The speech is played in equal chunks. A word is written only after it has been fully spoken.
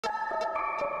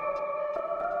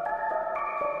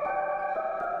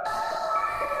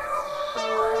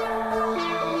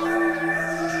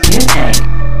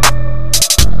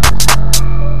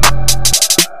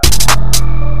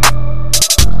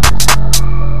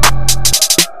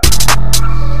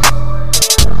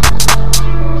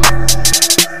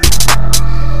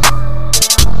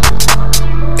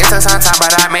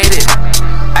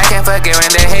can't forget when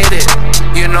they hate it.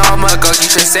 You know I'm a goat, you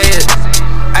should say it.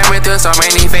 I went through so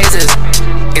many phases.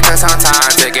 It took some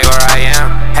time to get where I am.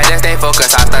 Had to stay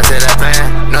focused, I stuck to the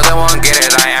plan. No, they won't get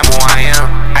it, I am who I am.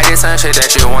 I did some shit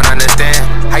that you won't understand.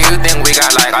 How you think we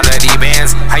got like all of these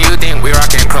bands? How you think we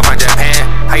rockin' Crow from Japan?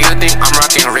 How you think I'm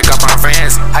rockin' Rick up on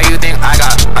friends? How you think I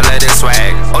got all of this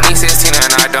swag? Only 16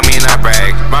 and I don't mean to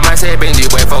brag. Mama said, Benji,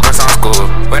 boy, focus on school.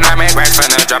 When I make racks,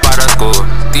 finna drop out of school.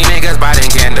 These niggas biting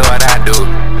can't do what I do.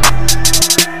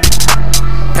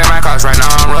 Pay my cards right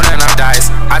now, I'm rolling up dice.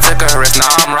 I took a risk,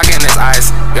 now I'm rocking this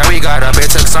ice. Yeah, we got up,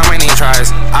 it took so many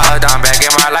tries. I was down back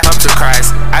in my life up to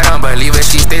Christ. I don't believe it,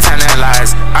 she stays telling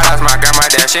lies. I lost my grandma,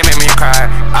 that shit made me cry.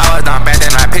 I was down back,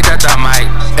 then I picked up the mic.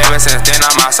 Ever since then,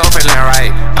 I'm my soul feeling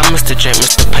right. I'm Mr. J,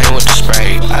 Mr. Pain with the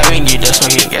spray. I been get dust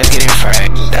when your gas getting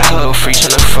fried. That hoe free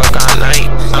tryna fuck all night.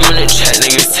 I'm in the chat,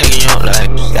 niggas taking your life.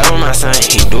 That was my son,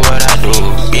 he do what I do.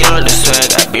 Be on the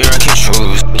swag, I be rocking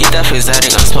shoes. Get that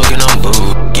exotic, I'm smoking on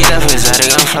boo. Get that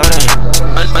exotic, I'm floating.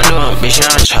 I know I'm bitch,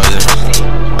 I'm chosen.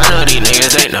 I know these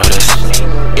niggas ain't know this.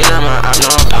 You know my op,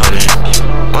 no opponent.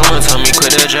 Mama told me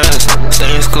quit the drugs.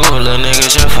 Stay in school, little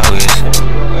niggas just focus.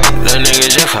 Little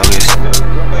niggas just focus.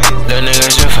 Little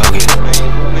niggas just focus.